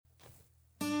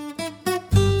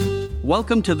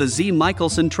Welcome to the Z.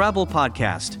 Michelson Travel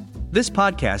Podcast. This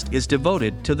podcast is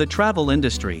devoted to the travel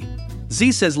industry.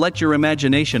 Z says let your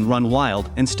imagination run wild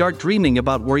and start dreaming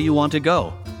about where you want to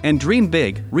go. And dream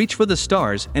big, reach for the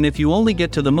stars, and if you only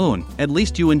get to the moon, at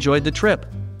least you enjoyed the trip.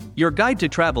 Your guide to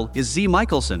travel is Z.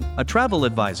 Michelson, a travel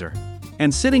advisor.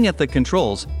 And sitting at the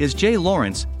controls is Jay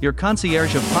Lawrence, your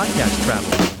concierge of podcast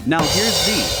travel. Now here's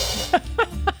Z.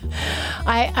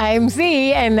 I'm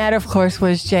Z, and that, of course,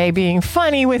 was Jay being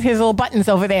funny with his little buttons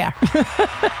over there.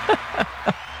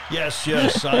 Yes,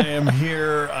 I am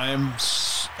here.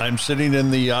 I'm sitting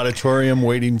in the auditorium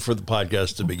waiting for the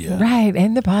podcast to begin. Right,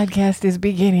 and the podcast is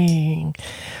beginning.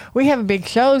 We have a big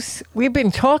show. We've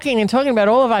been talking about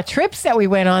all of our trips that we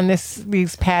went on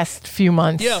these past few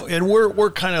months. Yeah, and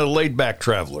we're kind of laid back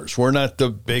travelers. We're not the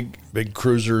big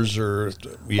cruisers or.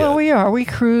 Yeah. Well, we are. We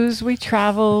cruise. We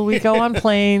travel. We go on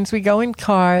planes. We go in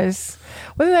cars.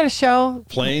 Wasn't that a show?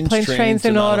 Planes, Trains,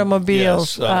 and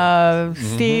Automobiles. Yes,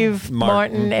 Steve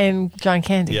Martin and John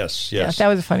Candy. Yes. Yeah, that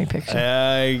was a funny picture.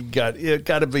 It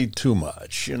got to be too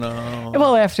much,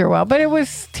 Well, after a while, but it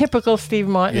was typical Steve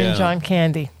Martin and John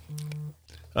Candy.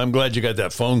 I'm glad you got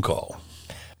that phone call.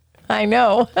 I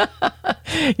know.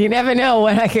 You never know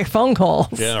when I get phone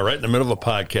calls. Yeah, right in the middle of a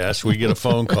podcast, we get a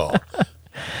phone call.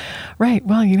 Right.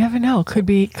 Well, you never know. Could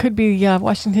be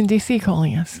Washington D.C.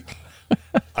 calling us.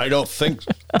 I don't think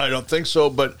so,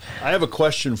 but I have a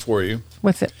question for you.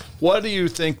 What's it? What do you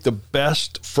think the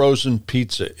best frozen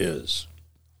pizza is?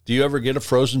 Do you ever get a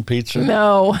frozen pizza?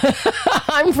 No.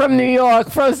 I'm from New York.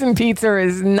 Frozen pizza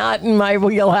is not in my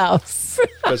wheelhouse.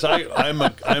 Because I'm a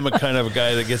kind of a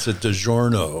guy that gets a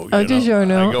DiGiorno.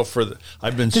 DiGiorno. I go for the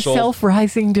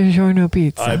self-rising DiGiorno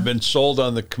pizza. I've been sold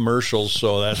on the commercials,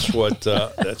 so that's what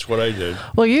I did.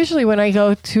 Well, usually when I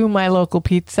go to my local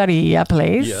pizzeria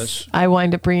place, yes, I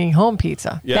wind up bringing home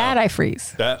pizza. Yeah. That I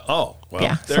freeze. Well,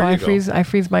 yeah. There so you I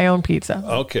freeze my own pizza.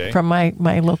 Okay. From my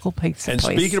local pizza and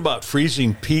place. Speaking about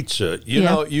freezing pizza, you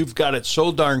know, you've got it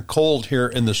so darn cold here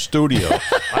in the studio.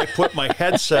 I put my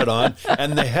headset on,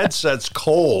 and the headset's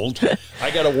cold.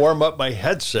 I got to warm up my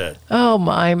headset. Oh,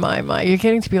 my. You're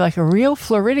getting to be like a real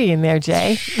Floridian there,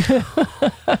 Jay.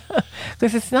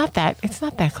 Because it's not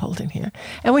that cold in here.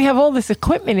 And we have all this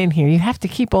equipment in here. You have to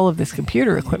keep all of this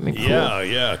computer equipment cool.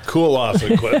 Yeah. Cool off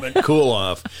equipment. Cool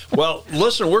off. Well,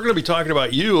 listen, we're going to be talking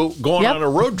about you going on a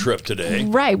road trip today.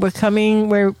 Right. We're coming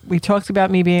where we talked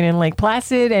about me being in Lake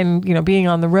Placid and, being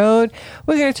on the road.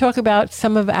 We're going to talk about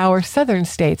some of our southern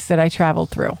states that I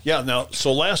traveled through. Yeah. Now,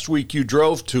 so last week you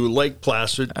drove to Lake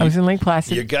Placid. I was in Lake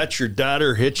Placid. You got your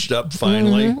daughter hitched up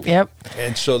finally. Mm-hmm. Yep.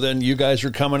 And so then you guys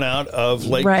are coming out of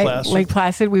Lake Placid. Lake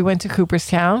Placid. We went to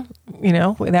Cooperstown.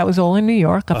 That was all in New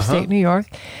York, upstate New York,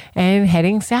 and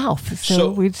heading south.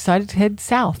 So we decided to head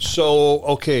south. So,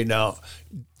 okay, now,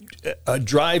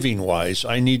 driving wise,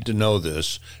 I need to know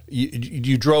this.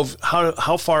 You drove,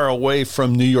 how far away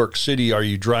from New York City are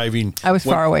you driving? I was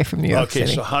far away from New York City.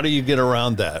 Okay, so how do you get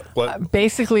around that?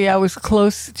 Basically, I was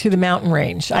close to the mountain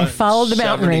range. I followed the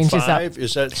mountain ranges up.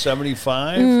 Is that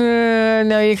 75?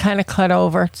 No, you kind of cut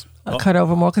over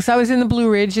more because I was in the Blue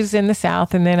Ridges in the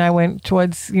south, and then I went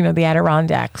towards the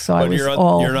Adirondacks. So you're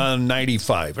on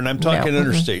 95, and I'm talking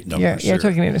interstate numbers. You're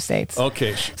talking interstates.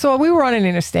 Okay. So we were on an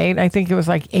interstate. I think it was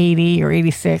like 80 or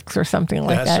 86 or something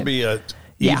like that. It has to be a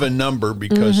even number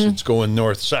because it's going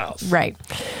north-south. Right.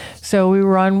 So we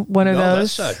were on one of those. No,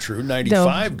 that's not true.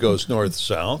 95 goes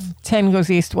north-south. 10 goes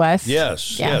east-west.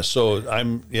 Yes. Yeah. So got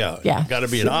to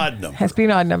be an odd number. Has to be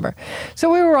an odd number.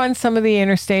 So we were on some of the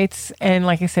interstates, and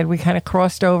like I said, we kind of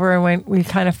crossed over and we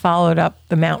kind of followed up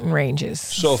the mountain ranges.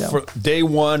 So for day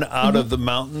one out of the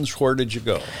mountains, where did you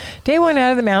go? Day one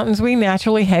out of the mountains, we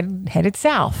naturally headed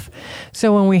south.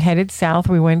 So when we headed south,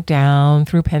 we went down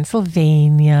through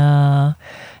Pennsylvania,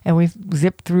 and we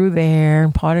zipped through there,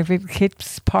 and part of it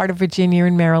hits part of Virginia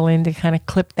and Maryland to kind of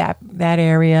clip that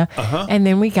area. And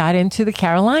then we got into the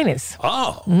Carolinas.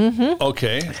 Oh,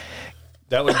 okay.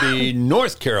 That would be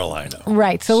North Carolina.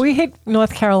 Right. So we hit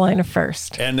North Carolina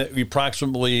first. And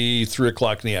approximately 3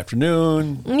 o'clock in the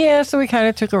afternoon. Yeah, so we kind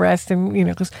of took a rest and,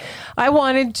 because I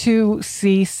wanted to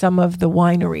see some of the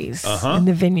wineries and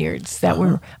the vineyards that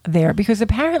were there because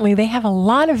apparently they have a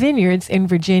lot of vineyards in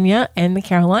Virginia and the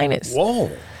Carolinas. Whoa.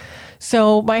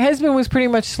 So my husband was pretty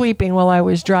much sleeping while I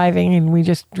was driving, and we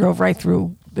just drove right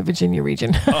through the Virginia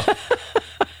region.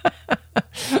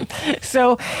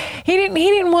 So he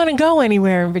didn't want to go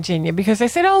anywhere in Virginia because I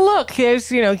said, "Oh, look,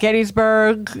 here's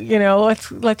Gettysburg.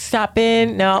 Let's stop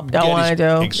in." No, don't want to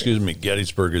do. Excuse me,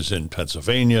 Gettysburg is in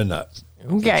Pennsylvania, not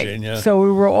Okay. Virginia. So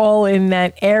we were all in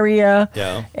that area.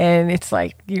 Yeah. And it's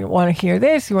like, you want to hear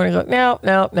this? You want to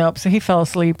go, no. So he fell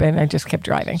asleep and I just kept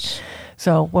driving.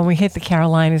 So when we hit the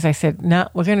Carolinas, I said, no,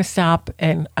 we're going to stop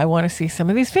and I want to see some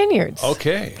of these vineyards.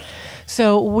 Okay.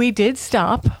 So we did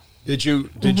stop. Did you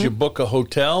book a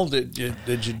hotel? Did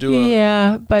you do a?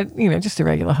 Yeah, but, just a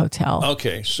regular hotel.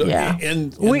 Okay. So Yeah.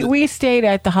 we We stayed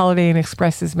at the Holiday Inn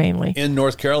Expresses mainly. in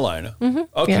North Carolina.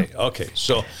 Okay. yeah. Okay.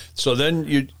 So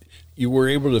then you were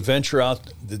able to venture out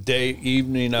the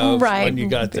evening of when you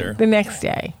got there. The next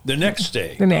day. The next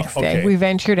day. The next day. Okay. We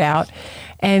ventured out,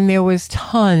 and there was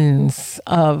tons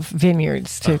of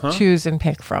vineyards to choose and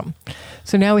pick from.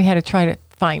 So now we had to try to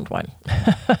find one.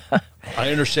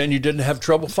 I understand you didn't have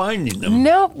trouble finding them.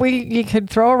 No, you could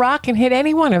throw a rock and hit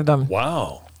any one of them.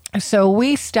 Wow. So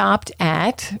we stopped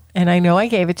at, and I know I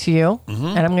gave it to you,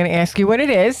 and I'm going to ask you what it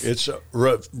is. It's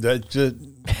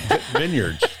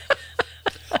vineyards.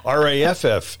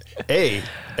 Raffaldini.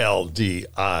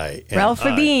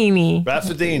 Ralphadini.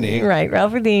 Raffaldini. Right,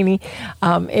 Ralphadini.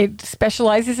 It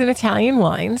specializes in Italian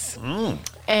wines.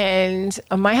 And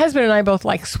my husband and I both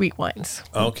like sweet wines.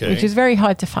 Okay. Which is very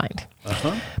hard to find.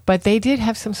 But they did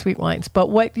have some sweet wines. But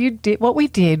what we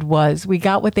did was we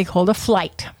got what they called a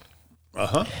flight.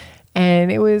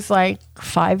 And it was like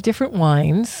 5 different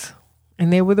wines.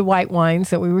 And they were the white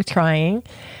wines that we were trying.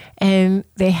 And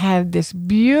they had this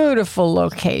beautiful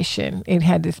location. It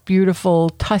had this beautiful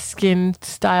Tuscan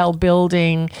style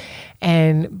building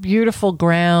and beautiful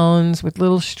grounds with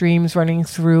little streams running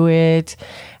through it.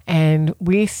 And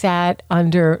we sat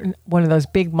under one of those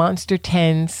big monster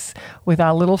tents with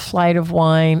our little flight of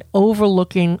wine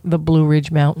overlooking the Blue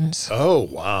Ridge Mountains. Oh,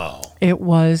 wow. It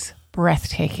was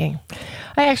breathtaking.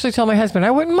 I actually told my husband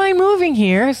I wouldn't mind moving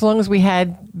here as long as we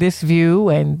had this view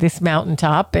and this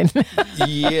mountaintop. And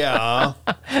yeah.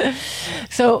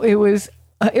 so it was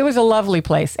a lovely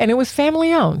place, and it was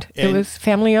family owned. It was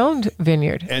family owned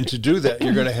vineyard. And to do that,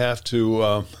 you're going to have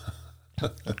to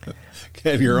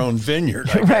have your own vineyard.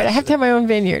 I Right, guess. I have to have my own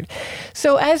vineyard.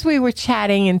 So as we were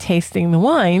chatting and tasting the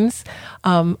wines,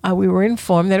 we were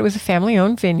informed that it was a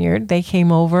family-owned vineyard. They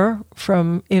came over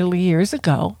from Italy years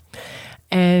ago,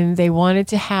 and they wanted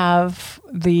to have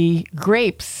the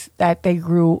grapes that they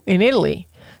grew in Italy.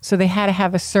 So they had to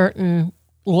have a certain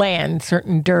land,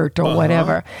 certain dirt or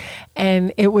whatever.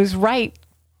 And it was right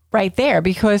there,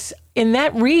 because in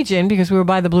that region, because we were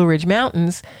by the Blue Ridge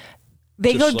Mountains,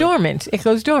 they go dormant. It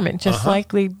goes dormant, just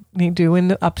like they do in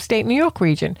the upstate New York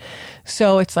region.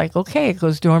 So it's like, okay, it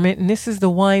goes dormant, and this is the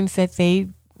wines that they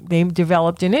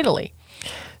developed in Italy.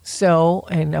 So,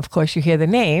 and of course you hear the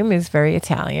name is very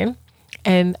Italian.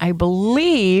 And I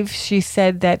believe she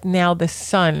said that now the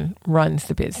son runs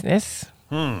the business,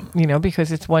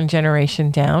 because it's one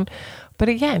generation down. But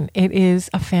again, it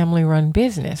is a family-run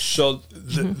business. So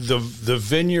the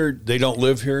vineyard, they don't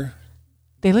live here?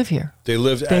 They live here. They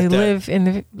live live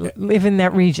in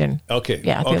that region. Okay.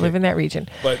 Yeah, they live in that region.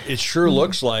 But it sure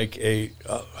looks like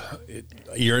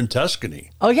you're in Tuscany.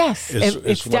 Oh yes,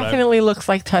 it definitely looks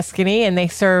like Tuscany, and they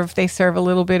serve a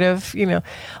little bit of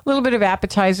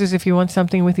appetizers if you want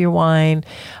something with your wine,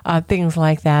 things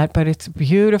like that. But it's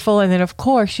beautiful, and then of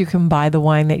course you can buy the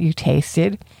wine that you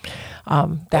tasted.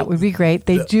 That would be great.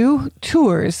 They do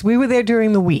tours. We were there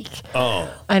during the week.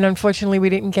 Oh. And unfortunately, we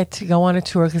didn't get to go on a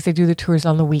tour because they do the tours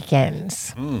on the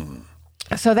weekends.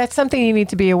 So that's something you need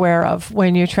to be aware of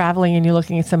when you're traveling and you're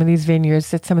looking at some of these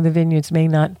vineyards, that some of the vineyards may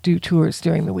not do tours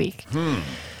during the week.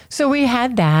 So we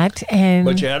had that.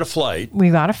 But you had a flight. We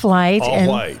got a flight. All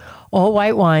white. All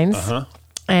white wines.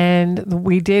 And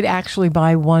we did actually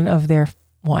buy one of their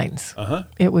wines.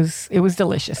 It was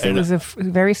delicious. It was a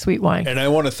very sweet wine. And I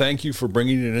want to thank you for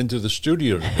bringing it into the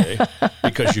studio today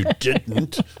because you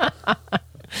didn't.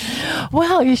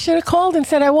 Well, you should have called and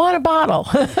said, I want a bottle.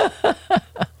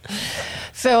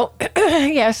 So,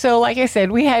 so like I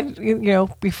said, we had,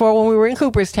 before when we were in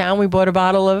Cooperstown, we bought a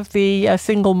bottle of the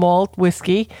single malt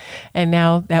whiskey. And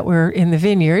now that we're in the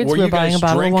vineyards, we're buying a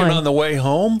bottle of wine. Were you guys drinking on the way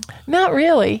home? Not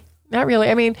really.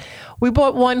 I mean, we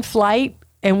bought one flight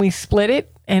and we split it.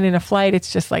 And in a flight,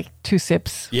 it's just like 2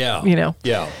 sips. Yeah.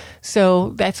 Yeah.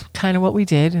 So that's kind of what we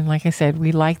did. And like I said,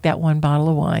 we liked that one bottle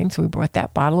of wine. So we brought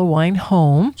that bottle of wine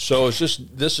home. So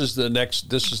this is in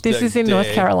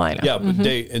North Carolina. Yeah. But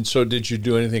and so did you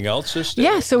do anything else this day?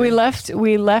 Yeah. So we left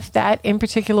that in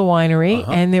particular winery,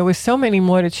 and there was so many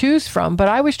more to choose from. But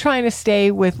I was trying to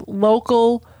stay with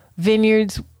local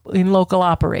vineyards in local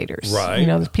operators. Right.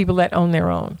 The people that own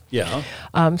their own. Yeah.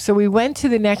 So we went to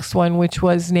the next one, which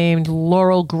was named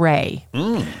Laurel Grey.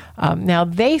 Now,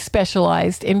 they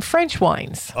specialized in French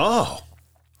wines. Oh.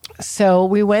 So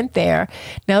we went there.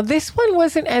 Now, this one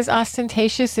wasn't as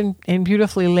ostentatious and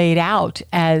beautifully laid out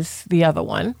as the other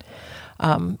one.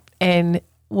 And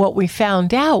what we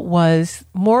found out was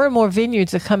more and more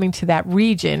vineyards are coming to that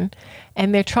region,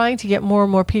 and they're trying to get more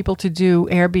and more people to do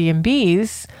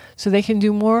Airbnbs so they can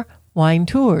do more wine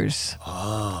tours.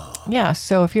 Yeah,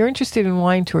 so if you're interested in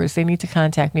wine tours, they need to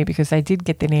contact me because I did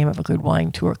get the name of a good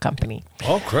wine tour company.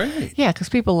 Oh, great. Yeah, because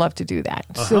people love to do that.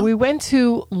 So we went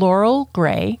to Laurel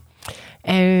Gray,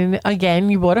 and again,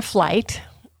 you bought a flight.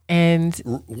 And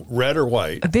red or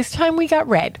white? This time we got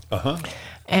red.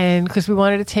 And because we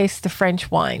wanted to taste the French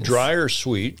wines. Dry or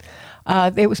sweet?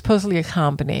 It was supposedly a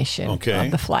combination of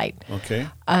the flight. Okay.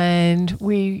 And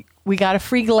we got a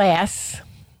free glass.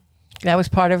 That was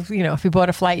part of, if you bought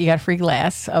a flight, you got a free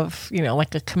glass of,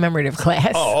 like a commemorative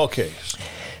glass. Oh, okay.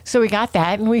 So we got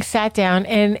that and we sat down,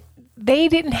 and they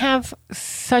didn't have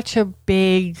such a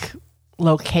big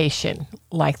location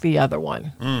like the other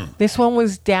one. This one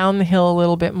was down the hill a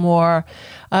little bit more.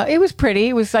 It was pretty.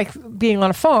 It was like being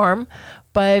on a farm,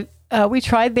 but we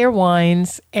tried their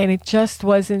wines and it just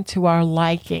wasn't to our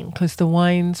liking because the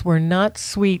wines were not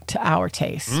sweet to our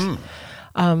taste.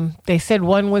 They said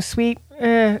one was sweet.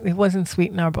 It wasn't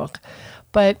sweet in our book.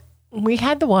 But we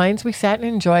had the wines. We sat and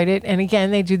enjoyed it. And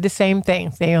again, they do the same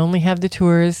thing. They only have the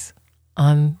tours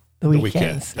on the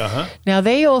weekends. Now,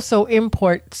 they also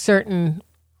import certain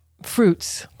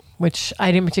fruits, which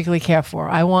I didn't particularly care for.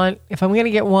 If I'm going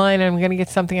to get wine, I'm going to get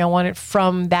something, I want it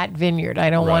from that vineyard. I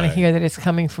don't want to hear that it's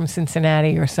coming from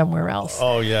Cincinnati or somewhere else.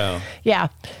 Oh, yeah. Yeah.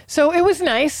 So it was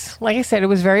nice. Like I said, it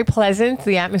was very pleasant.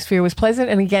 The atmosphere was pleasant.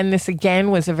 And again, this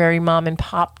was a very mom and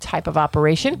pop type of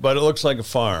operation. But it looks like a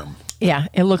farm. Yeah,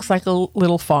 it looks like a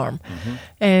little farm.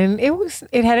 And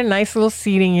it had a nice little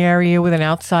seating area with an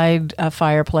outside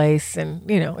fireplace, and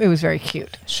it was very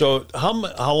cute. So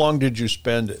how long did you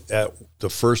spend at the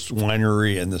first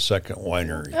winery and the second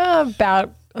winery?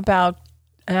 About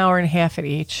an hour and a half at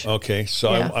each. Okay, so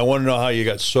I want to know how you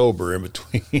got sober in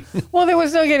between. Well, there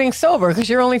was no getting sober because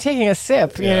you're only taking a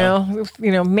sip. You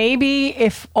know, maybe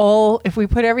if we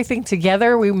put everything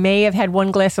together, we may have had one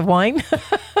glass of wine.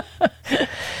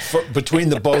 Between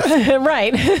the both.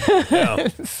 Right. Yeah.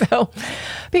 So,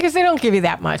 because they don't give you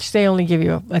that much. They only give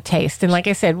you a taste. And like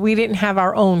I said, we didn't have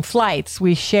our own flights.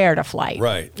 We shared a flight.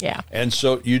 Right. Yeah. And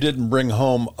so you didn't bring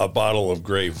home a bottle of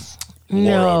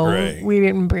Laurel Gray. We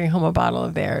didn't bring home a bottle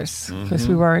of theirs because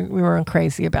we weren't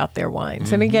crazy about their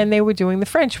wines. And again, they were doing the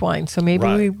French wine, so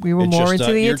maybe we were more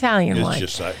into the Italian wine.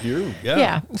 It's just not you. Yeah.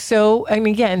 Yeah. So, and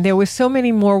again, there was so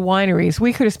many more wineries.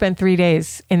 We could have spent 3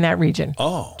 days in that region.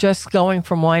 Oh. Just going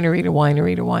from winery to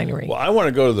winery to winery. Well, I want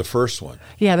to go to the first one.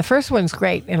 Yeah, the first one's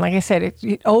great. And like I said,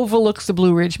 it overlooks the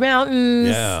Blue Ridge Mountains.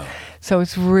 Yeah. So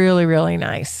it's really, really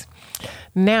nice.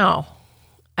 Now,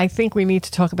 I think we need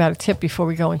to talk about a tip before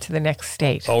we go into the next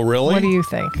state. Oh, really? What do you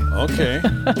think? Okay.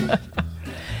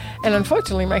 And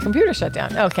unfortunately, my computer shut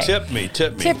down. Okay. Tip me.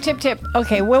 Tip.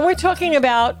 Okay, when we're talking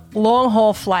about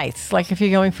long-haul flights, like if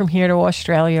you're going from here to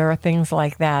Australia or things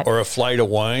like that. Or a flight of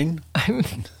wine?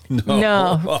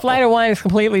 No, flight of wine is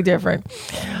completely different.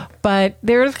 But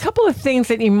there's a couple of things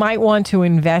that you might want to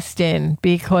invest in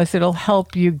because it'll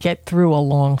help you get through a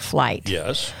long flight.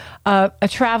 Yes. A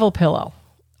travel pillow.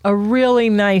 A really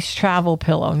nice travel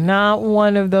pillow, not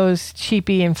one of those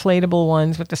cheapy inflatable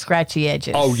ones with the scratchy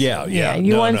edges. Oh, yeah.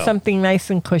 You want something nice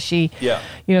and cushy. Yeah.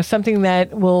 Something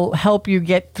that will help you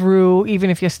get through, even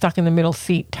if you're stuck in the middle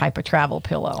seat type of travel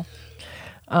pillow.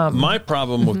 My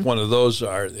problem with one of those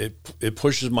it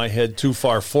pushes my head too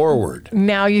far forward.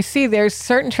 Now, you see, there's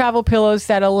certain travel pillows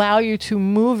that allow you to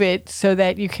move it so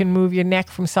that you can move your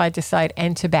neck from side to side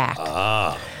and to back.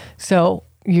 So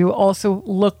you also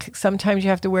sometimes you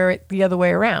have to wear it the other way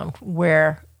around,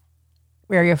 where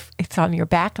it's on your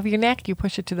back of your neck, you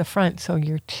push it to the front so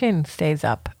your chin stays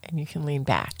up and you can lean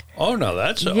back. Oh, no,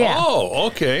 that's... Yeah. Oh,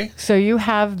 okay. So you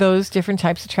have those different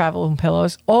types of travel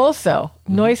pillows. Also,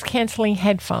 noise-canceling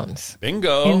headphones.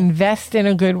 Bingo. Invest in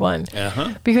a good one.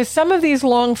 Because some of these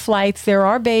long flights, there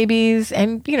are babies,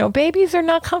 and, babies are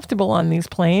not comfortable on these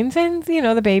planes, and,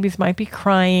 the babies might be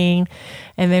crying.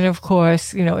 And then, of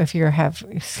course, if you're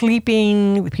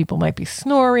sleeping, the people might be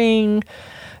snoring.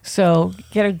 So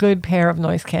get a good pair of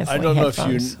noise-canceling headphones. I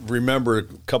don't know if you remember a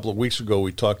couple of weeks ago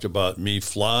we talked about me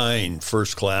flying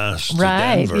first class to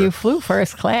Denver. Right, you flew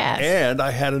first class. And I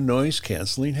had a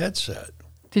noise-canceling headset.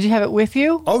 Did you have it with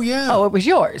you? Oh, yeah. Oh, it was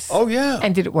yours? Oh, yeah.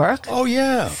 And did it work? Oh,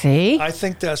 yeah. See? I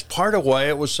think that's part of why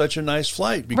it was such a nice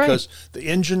flight, because the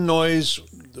engine noise...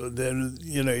 Then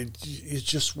it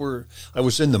just I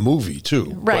was in the movie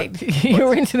too. Right, you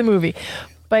were into the movie.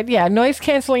 But yeah, noise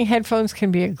canceling headphones can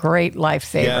be a great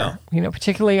lifesaver. Yeah.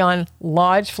 Particularly on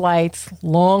large flights,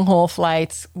 long haul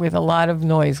flights with a lot of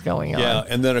noise going on. Yeah,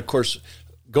 and then of course,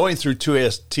 going through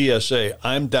TSA,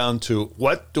 I'm down to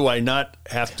what do I not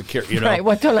have to carry? Right.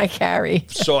 What don't I carry?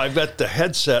 So I've got the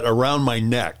headset around my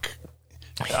neck.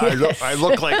 I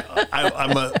look like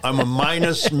I'm a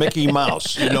minus Mickey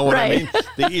Mouse. You know what I mean?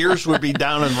 The ears would be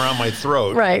down and around my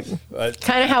throat. Right.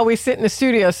 Kind of how we sit in the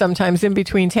studio sometimes in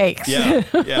between takes.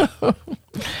 Yeah.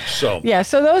 So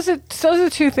those are the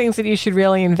two things that you should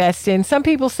really invest in. Some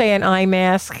people say an eye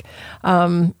mask.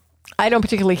 I don't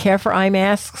particularly care for eye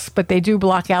masks, but they do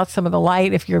block out some of the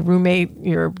light if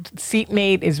your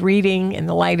seatmate is reading and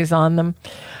the light is on them.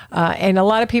 And a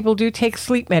lot of people do take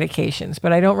sleep medications,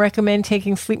 but I don't recommend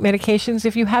taking sleep medications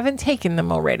if you haven't taken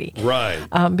them already. Right.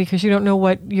 Because you don't know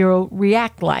what you'll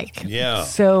react like. Yeah.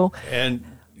 So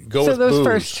go with those booze.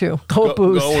 First two. Go with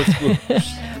booze. Go with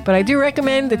booze. But I do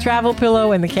recommend the travel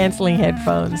pillow and the canceling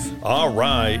headphones. All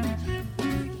right.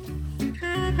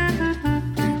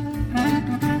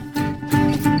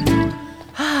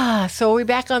 So are we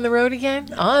back on the road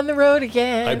again? On the road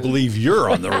again. I believe you're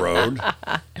on the road.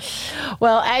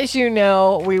 Well, as you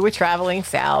know, we were traveling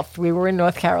south. We were in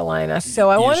North Carolina. So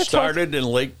I want to started in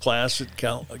Lake Placid,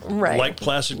 right. Lake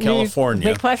Placid, California.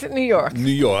 Lake Placid, New York.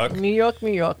 New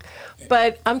York.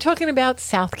 But I'm talking about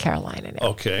South Carolina now.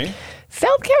 Okay.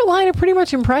 South Carolina pretty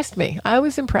much impressed me. I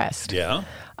was impressed. Yeah.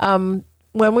 When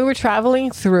we were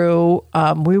traveling through,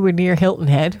 we were near Hilton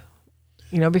Head.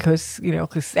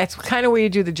 Because that's kind of where you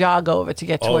do the jog over to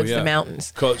get towards the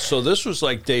mountains. So this was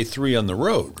like day 3 on the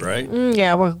road, right?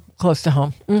 Yeah, we're close to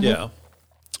home. Mm-hmm. Yeah.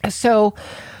 So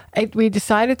we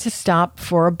decided to stop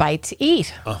for a bite to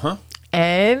eat. Uh-huh.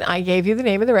 And I gave you the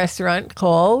name of the restaurant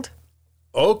called...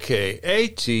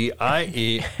 O'Katie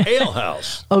Ale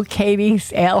House.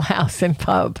 O'Katie's Ale House and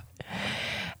Pub.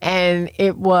 And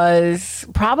it was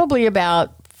probably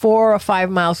about 4 or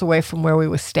 5 miles away from where we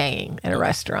were staying at a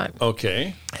restaurant.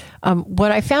 Okay.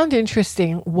 What I found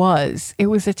interesting was it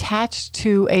was attached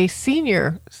to a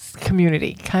senior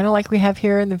community, kind of like we have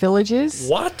here in the villages.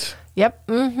 What? Yep.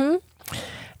 Mm-hmm.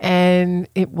 And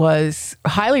it was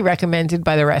highly recommended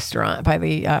by the restaurant, by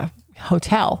the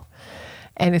hotel.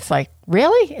 And it's like,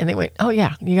 really? And they went, oh,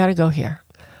 yeah, you got to go here.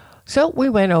 So we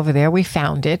went over there. We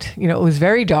found it. It was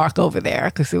very dark over there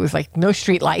because it was like no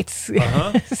street lights.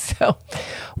 Uh-huh. So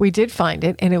we did find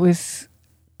it, and it was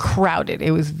crowded.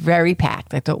 It was very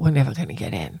packed. I thought we're never going to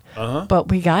get in. Uh-huh. But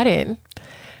we got in,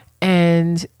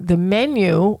 and the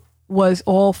menu was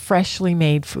all freshly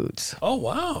made foods. Oh,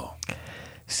 wow.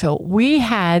 So we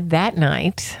had that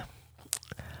night,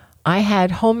 I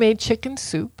had homemade chicken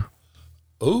soup.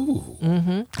 Ooh.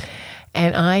 Mm-hmm.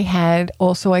 And I had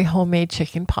also a homemade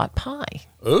chicken pot pie.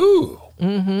 Ooh.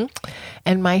 Mm-hmm.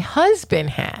 And my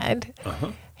husband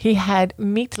he had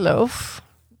meatloaf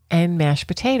and mashed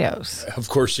potatoes. Of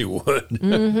course he would.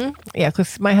 Mm-hmm. Yeah,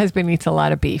 because my husband eats a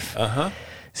lot of beef. Uh-huh.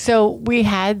 So we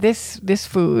had this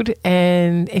food,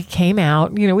 and it came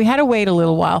out. We had to wait a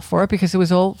little while for it because it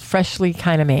was all freshly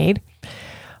kind of made.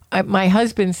 My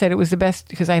husband said it was the best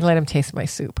because I let him taste my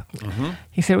soup. Mm-hmm.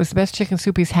 He said it was the best chicken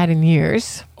soup he's had in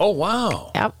years. Oh, wow.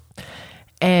 Yep.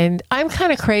 And I'm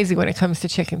kind of crazy when it comes to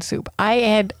chicken soup. I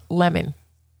add lemon.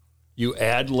 You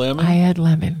add lemon? I add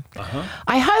lemon. Uh-huh.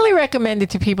 I highly recommend it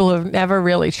to people who have never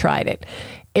really tried it.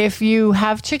 If you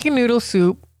have chicken noodle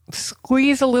soup,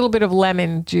 squeeze a little bit of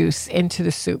lemon juice into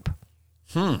the soup.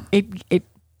 It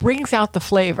brings out the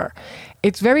flavor.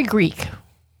 It's very Greek.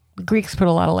 The Greeks put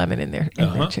a lot of lemon in their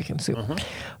chicken soup. Uh-huh.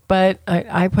 But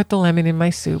I put the lemon in my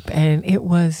soup, and it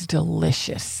was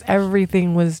delicious.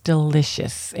 Everything was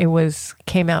delicious.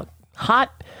 Came out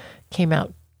hot, came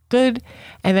out good.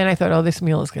 And then I thought, oh, this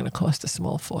meal is going to cost a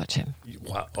small fortune.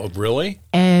 Wow. Oh, really?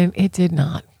 And it did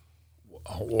not.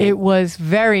 Oh. It was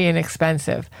very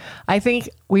inexpensive. I think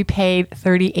we paid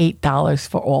 $38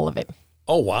 for all of it.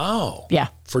 Oh, wow. Yeah.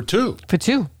 For 2? For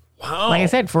 2. Wow. Like I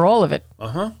said, for all of it.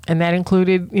 Uh-huh. And that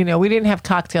included, we didn't have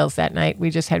cocktails that night. We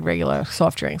just had regular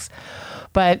soft drinks.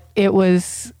 But it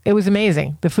was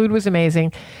amazing. The food was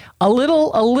amazing. A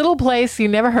little place you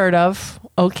never heard of,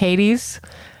 O'Katie's.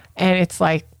 And it's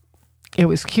like, it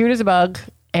was cute as a bug.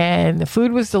 And the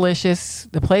food was delicious.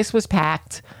 The place was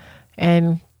packed.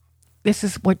 And this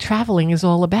is what traveling is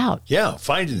all about. Yeah,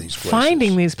 finding these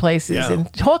places. Yeah.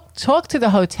 And talk to the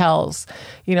hotels.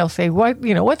 Say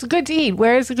what's good to eat.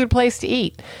 Where is a good place to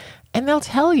eat? And they'll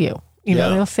tell you.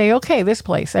 They'll say, okay, this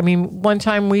place. I mean, one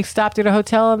time we stopped at a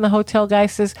hotel, and the hotel guy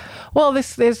says, well,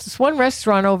 there's this one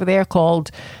restaurant over there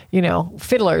called,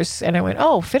 Fiddler's. And I went,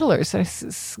 oh, Fiddler's. And I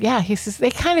says, yeah. He says,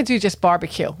 they kind of do just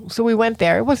barbecue. So we went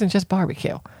there. It wasn't just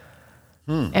barbecue.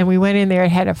 And we went in there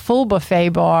and had a full buffet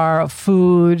bar of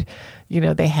food. You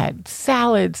know, they had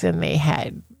salads and they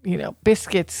had, you know,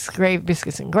 biscuits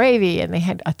and gravy, and they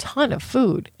had a ton of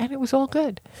food, and it was all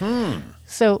good.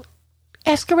 So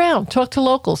ask around, talk to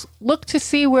locals, look to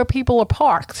see where people are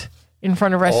parked in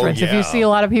front of restaurants. If you see a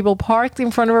lot of people parked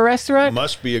in front of a restaurant,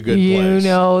 must be a good place. You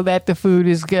know that the food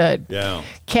is good. Yeah.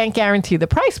 Can't guarantee the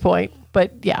price point,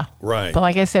 but yeah. Right. But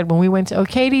like I said, when we went to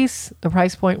O'Katie's, the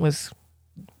price point was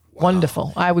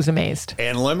wonderful. I was amazed.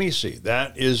 And let me see.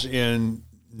 That is in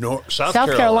South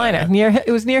Carolina.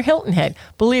 It was near Hilton Head.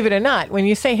 Believe it or not, when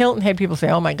you say Hilton Head, people say,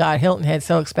 "Oh my God, Hilton Head's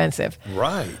so expensive."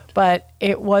 Right. But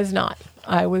it was not.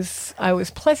 I was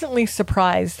pleasantly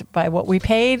surprised by what we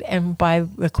paid and by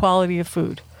the quality of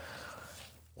food.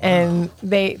 Wow. And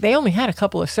they only had a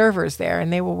couple of servers there,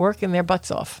 and they were working their butts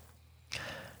off.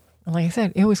 And like I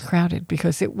said, it was crowded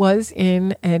because it was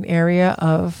in an area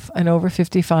of an over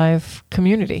 55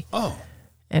 community. Oh.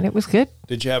 And it was good.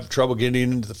 Did you have trouble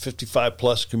getting into the 55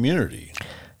 plus community?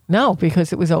 No,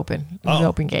 because it was open. It was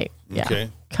open gate. Yeah. Okay.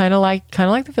 Kind of like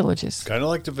the Villages. Kind of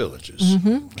like the Villages.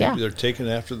 Mm-hmm. Yeah. Maybe they're taken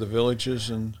after the Villages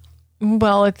and.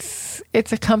 Well, it's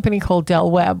a company called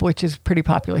Del Webb, which is pretty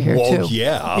popular here too.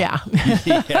 Yeah.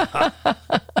 Yeah.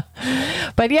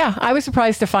 But yeah, I was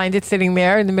surprised to find it sitting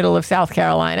there in the middle of South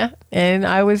Carolina, and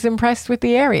I was impressed with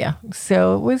the area.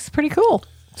 So it was pretty cool.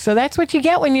 So that's what you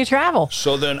get when you travel.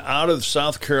 So then out of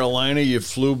South Carolina, you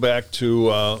flew back to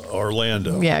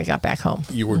Orlando. Yeah, I got back home.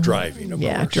 You were driving, of course.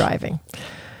 Yeah, driving.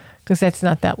 Because that's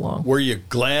not that long. Were you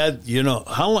glad,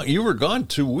 how long? You were gone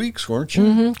 2 weeks, weren't you?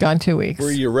 Mm-hmm, gone 2 weeks.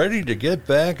 Were you ready to get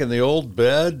back in the old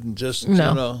bed and just,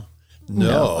 No.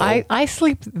 No. I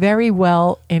sleep very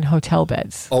well in hotel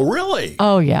beds. Oh, really?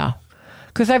 Oh, yeah.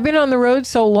 Because I've been on the road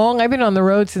so long. I've been on the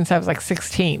road since I was like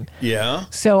 16. Yeah?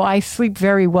 So I sleep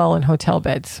very well in hotel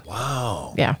beds.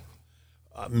 Wow. Yeah.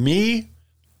 Me,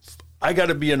 I got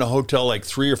to be in a hotel like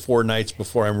 3 or 4 nights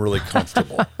before I'm really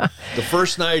comfortable. The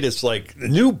first night, it's like, a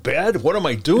new bed? What am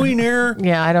I doing here?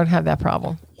 Yeah, I don't have that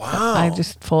problem. Wow. I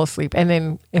just fall asleep. And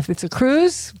then if it's a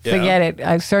cruise, forget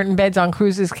it. Certain beds on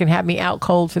cruises can have me out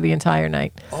cold for the entire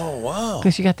night. Oh, wow.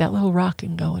 Because you got that little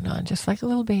rocking going on, just like a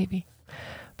little baby.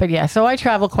 But yeah, so I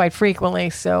travel quite frequently,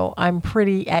 so I'm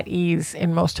pretty at ease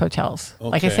in most hotels. Okay.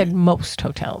 Like I said, most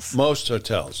hotels. Most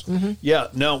hotels. Mm-hmm. Yeah.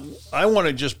 Now, I want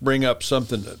to just bring up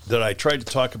something that I tried to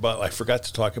talk about. I forgot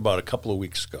to talk about a couple of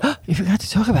weeks ago. You forgot to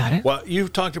talk about it? Well, you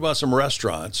talked about some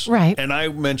restaurants. Right. And I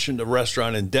mentioned a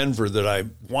restaurant in Denver that I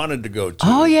wanted to go to.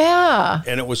 Oh, yeah.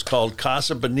 And it was called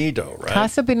Casa Bonito, right?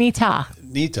 Casa Bonita.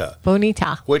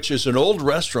 Bonita. Which is an old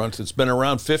restaurant that's been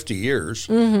around 50 years.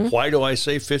 Mm-hmm. Why do I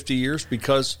say 50 years?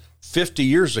 Because 50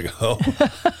 years ago,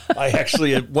 I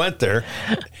actually went there,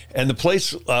 and the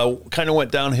place kind of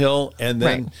went downhill, and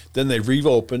then they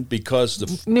reopened because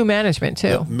the new management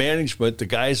too. The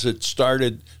guys that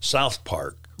started South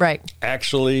Park,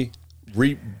 actually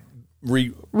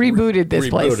rebooted this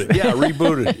place. Yeah,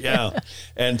 rebooted. Yeah,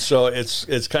 and so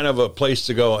it's kind of a place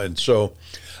to go, and so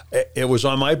it was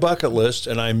on my bucket list,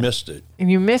 and I missed it. And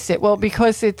you missed it, well,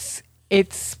 because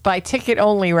it's by ticket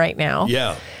only right now.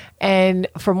 Yeah. And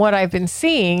from what I've been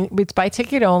seeing, it's by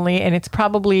ticket only, and it's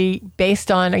probably based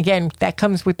on, again, that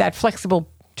comes with that flexible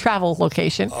travel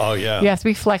location. Oh, yeah. You have to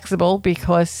be flexible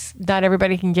because not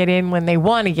everybody can get in when they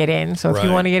want to get in. So if you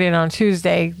want to get in on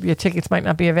Tuesday, your tickets might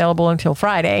not be available until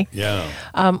Friday. Yeah.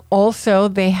 Also,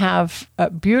 they have a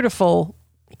beautiful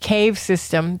cave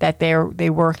system that they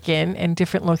work in and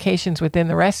different locations within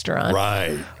the restaurant.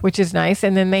 Right. Which is nice.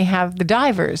 And then they have the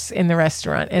divers in the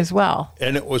restaurant as well.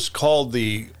 And it was called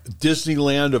the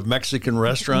Disneyland of Mexican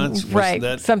restaurants.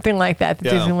 Right. Something like that. The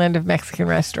Disneyland of Mexican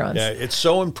restaurants. Yeah. It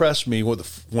so impressed me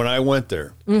when I went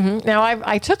there. Mm-hmm. Now,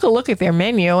 I took a look at their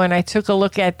menu, and I took a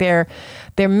look at their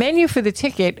menu for the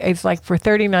ticket. It's like for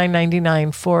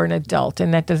 $39.99 for an adult,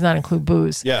 and that does not include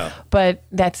booze. Yeah. But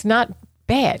that's not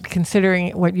bad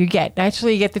considering what you get.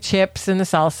 Naturally, you get the chips and the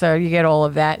salsa, you get all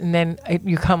of that, and then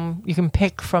you can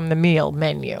pick from the meal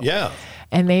menu. Yeah.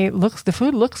 And the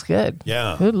food looks good.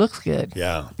 Yeah. Food looks good.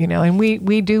 Yeah. And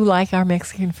we do like our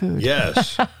Mexican food.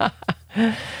 Yes.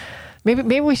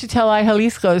 Maybe we should tell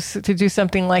Jalisco's to do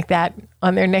something like that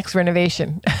on their next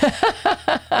renovation.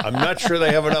 I'm not sure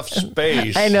they have enough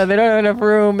space. I know, they don't have enough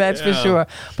room, that's for sure.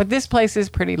 But this place is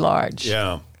pretty large.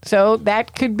 Yeah. So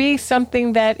that could be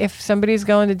something that if somebody's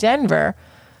going to Denver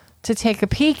to take a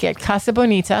peek at Casa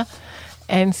Bonita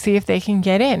and see if they can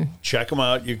get in. Check them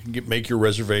out. You can make your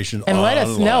reservation and online. let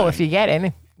us know if you get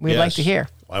in. We'd like to hear.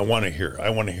 I want to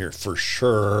hear for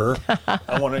sure.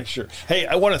 I want to hear. Hey,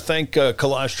 I want to thank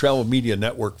Collage Travel Media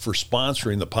Network for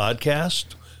sponsoring the podcast.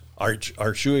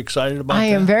 Aren't you excited about that? I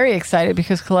am very excited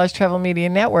because Collage Travel Media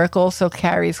Network also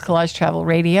carries Collage Travel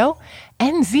Radio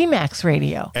and ZMAX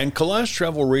Radio. And Collage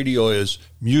Travel Radio is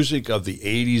music of the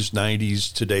 80s,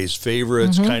 90s, today's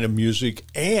favorites kind of music,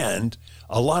 and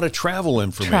a lot of travel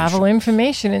information. Travel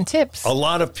information and tips. A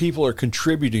lot of people are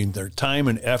contributing their time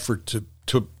and effort to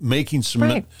making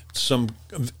some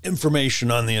information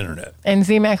on the internet. And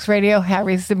ZMAX Radio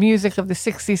carries the music of the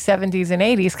 60s, 70s, and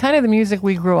 80s, kind of the music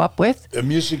we grew up with. The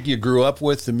music you grew up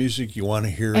with, the music you want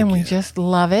to hear And again. we just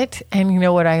love it. And you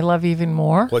know what I love even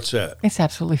more? What's that? It's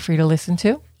absolutely free to listen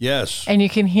to. Yes. And you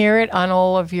can hear it on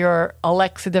all of your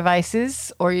Alexa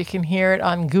devices, or you can hear it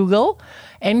on Google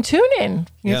and TuneIn.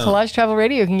 Yeah. Collage Travel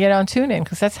Radio, you can get on TuneIn,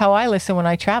 because that's how I listen when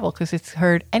I travel, because it's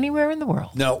heard anywhere in the world.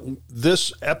 Now,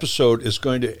 this episode is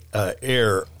going to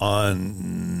air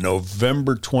on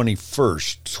November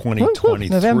 21st,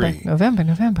 2023.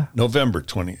 November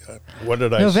 20. What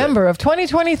did I say? November of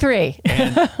 2023.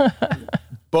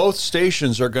 Both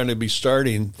stations are going to be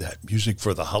starting that music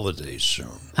for the holidays soon.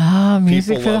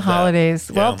 Music People for the love that. holidays.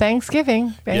 Yeah. Well, Thanksgiving.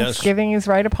 Thanksgiving is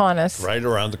right upon us. Right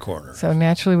around the corner. So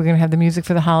naturally, we're going to have the music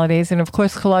for the holidays. And of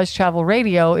course, Collage Travel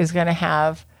Radio is going to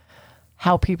have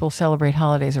how people celebrate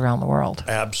holidays around the world.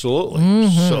 Absolutely.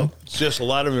 So it's just a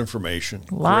lot of information.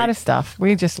 A lot of stuff.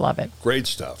 We just love it. Great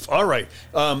stuff. All right.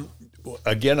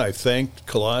 Again, I thank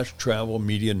Collage Travel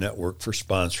Media Network for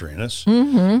sponsoring us.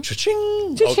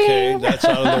 Cha-ching. Cha-ching. Okay, that's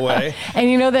out of the way. And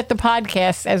you know that the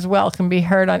podcasts as well can be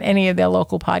heard on any of their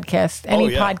local podcasts, any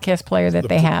podcast player that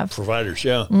they have. Providers,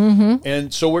 yeah.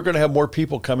 And so we're going to have more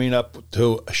people coming up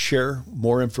to share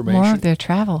more information. More of their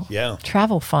travel. Yeah.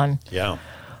 Travel fun. Yeah.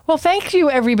 Well, thank you,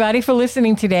 everybody, for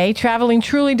listening today. Traveling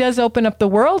truly does open up the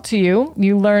world to you.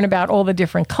 You learn about all the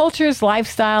different cultures,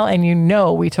 lifestyle, and you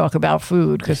know we talk about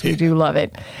food because we do love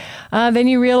it. Then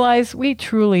you realize we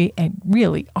truly and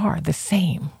really are the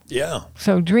same. Yeah.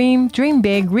 So dream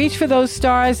big, reach for those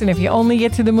stars, and if you only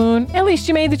get to the moon, at least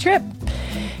you made the trip.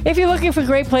 If you're looking for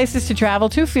great places to travel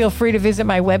to, feel free to visit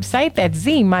my website. That's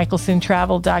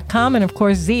zmichelson.travel.com, and of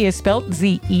course, Z is spelled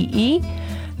Z-E-E.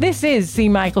 This is Z.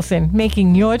 Michelson,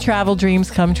 making your travel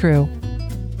dreams come true.